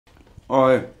Oh,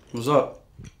 hey, what's up?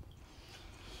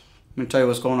 Let me tell you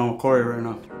what's going on with Cory right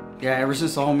now. Yeah, ever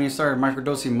since the homie started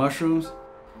microdosing mushrooms,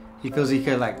 he feels he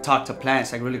could like talk to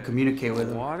plants, like really communicate with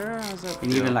them. Water? How's that feel?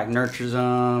 And even like nurtures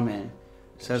them and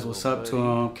says what's up to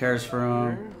them, cares for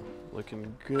them.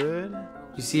 Looking good.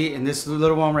 You see, in this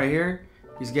little one right here,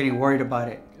 he's getting worried about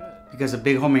it because the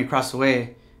big homie across the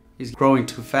way, he's growing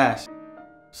too fast.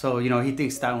 So, you know, he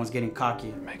thinks that one's getting cocky.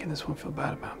 You're making this one feel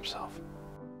bad about himself.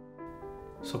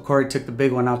 So Cory took the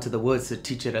big one out to the woods to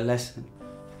teach it a lesson.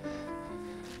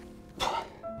 I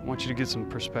want you to get some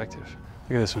perspective.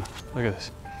 Look at this one. Look at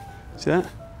this. See that?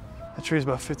 That tree is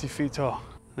about 50 feet tall.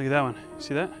 Look at that one.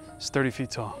 See that? It's 30 feet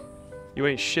tall. You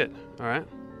ain't shit, all right?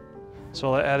 So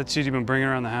all that attitude you've been bringing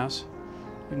around the house,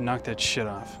 you knock that shit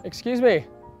off. Excuse me.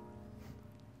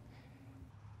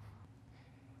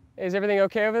 Is everything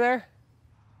okay over there?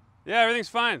 Yeah, everything's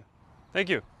fine. Thank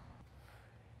you.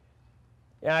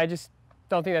 Yeah, I just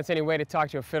don't think that's any way to talk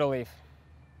to a fiddle leaf.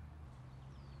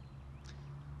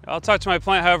 I'll talk to my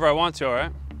plant however I want to, all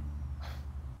right?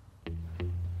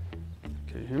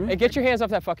 Can you hear me? Hey, get your hands off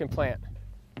that fucking plant.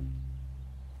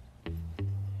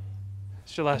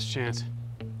 It's your last chance.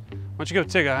 Why don't you go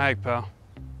take a hike, pal?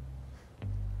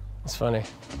 It's funny.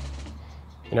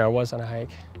 You know, I was on a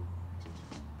hike.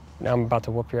 Now I'm about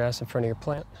to whoop your ass in front of your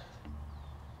plant.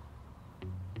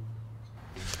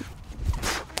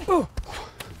 Ooh.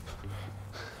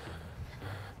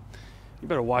 You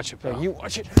better watch it, pal. No, you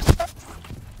watch it.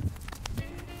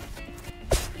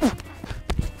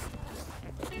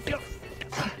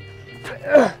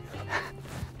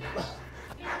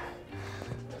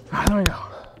 There we go.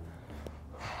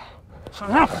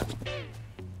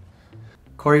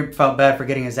 Cory felt bad for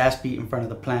getting his ass beat in front of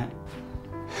the plant.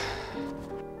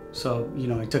 So, you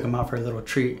know, he took him out for a little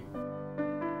treat.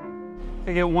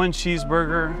 I get 1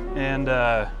 cheeseburger and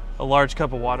a large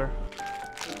cup of water.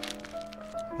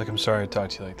 Look, I'm sorry to talk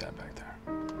to you like that back there.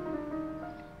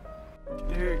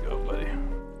 Here you go, buddy.